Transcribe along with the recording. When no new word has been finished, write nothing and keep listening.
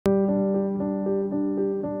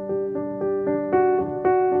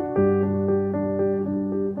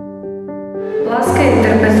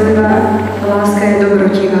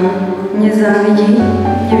nezávidí,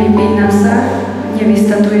 nevypína sa,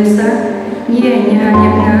 nevystatuje sa, nie je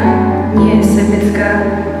nehanebná, nie je sebecká,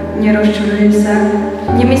 nerozčuľuje sa,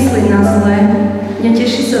 nemyslí na zlé,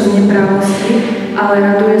 neteší sa z neprávosti, ale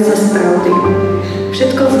raduje sa z pravdy.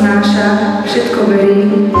 Všetko znáša, všetko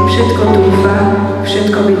verí, všetko dúfa,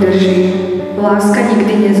 všetko vydrží. Láska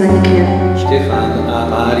nikdy nezanikne. Štefan a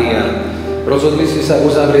Mária, rozhodli ste sa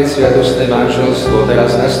uzavrieť sviatostné manželstvo.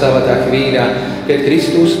 Teraz nastáva tá chvíľa, keď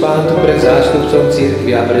Kristus Pán tu pred zástupcom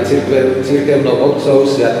cirkvi a pred cirkevnou obcov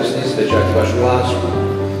sviatostne svedčať vašu lásku.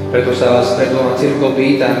 Preto sa vás pred dvoma cirkvou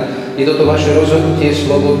pýtam, je toto vaše rozhodnutie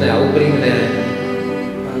slobodné a úprimné?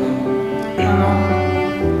 Áno.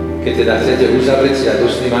 Keď teda chcete uzavrieť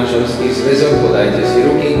sviatostný manželský zväzok, podajte si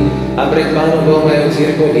ruky a pred Pánom Bohom a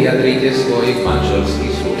cirkvou vyjadrite svoj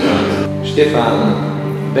manželský súhlas. Štefan,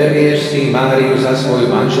 berieš si Máriu za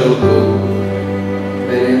svoju manželku?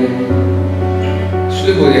 Beriem.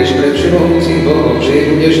 Sľubuješ pred všemohúcim Bohom, že jej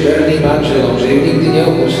budeš verným manželom, že ju nikdy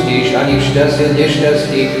neopustíš ani v šťastí,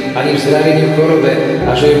 nešťastí, ani v zdravení, v chorobe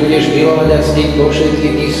a že ju budeš milovať a ctiť po všetky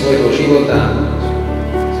dní svojho života?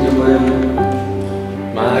 Sľubujem.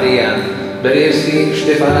 Mária, berieš si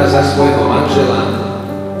Štefana za svojho manžela?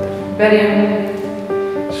 Beriem.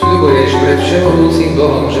 Sľubuješ pred všemohúcim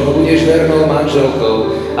Bohom, že mu budeš vernou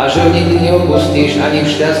manželkou a že ho nikdy neopustíš ani v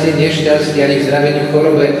šťastí, nešťastí, ani v zdravení, v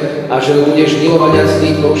chorobe a že ho budeš milovať a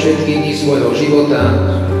ctiť po všetky dní svojho života?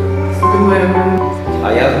 Sľubujem. A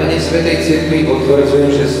ja v mene Svätej Cirkvi potvrdzujem,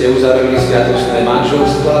 že ste uzavreli sviatostné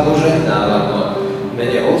manželstvo a požehnávam ho. V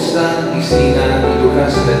mene Otca i Syna i Ducha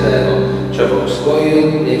Svätého, čo Boh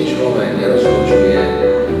spojil, nech človek nerozlučuje.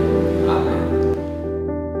 Amen.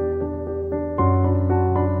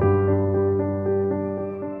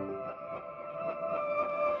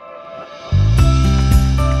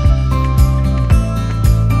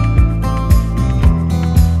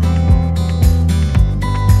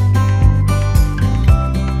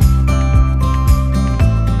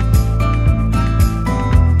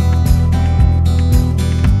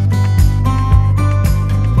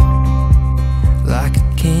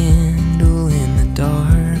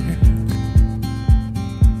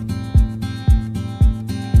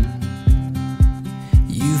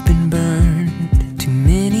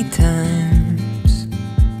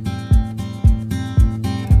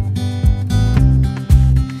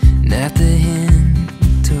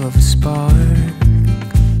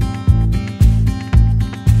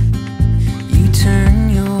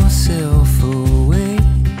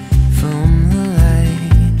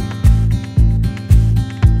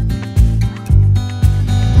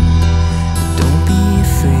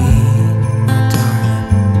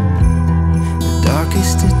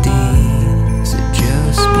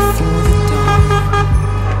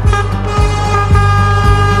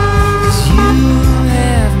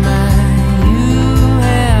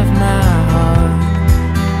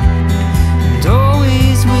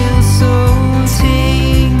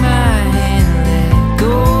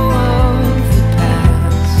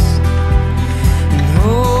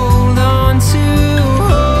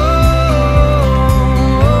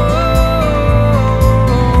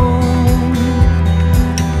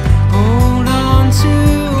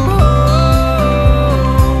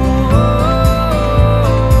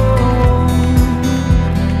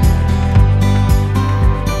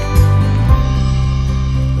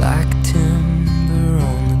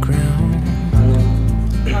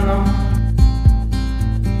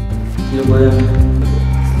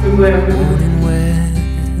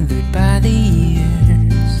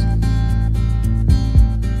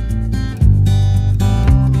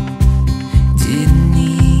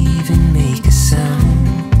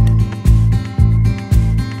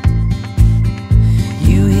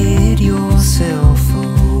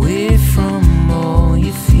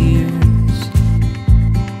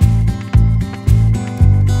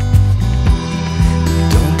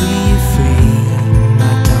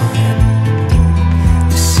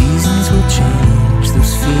 Will change.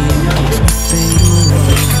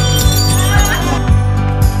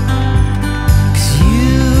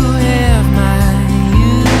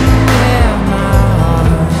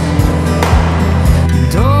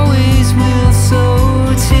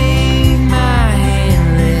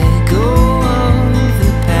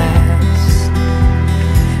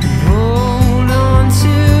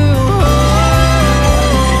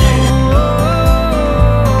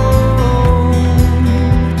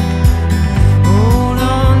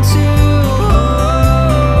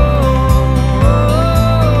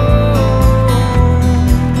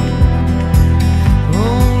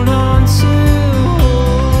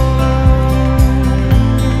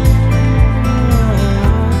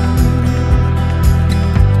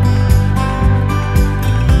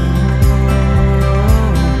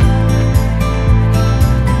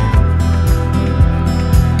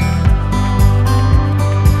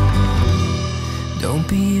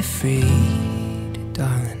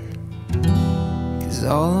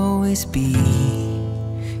 always be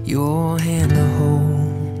your hand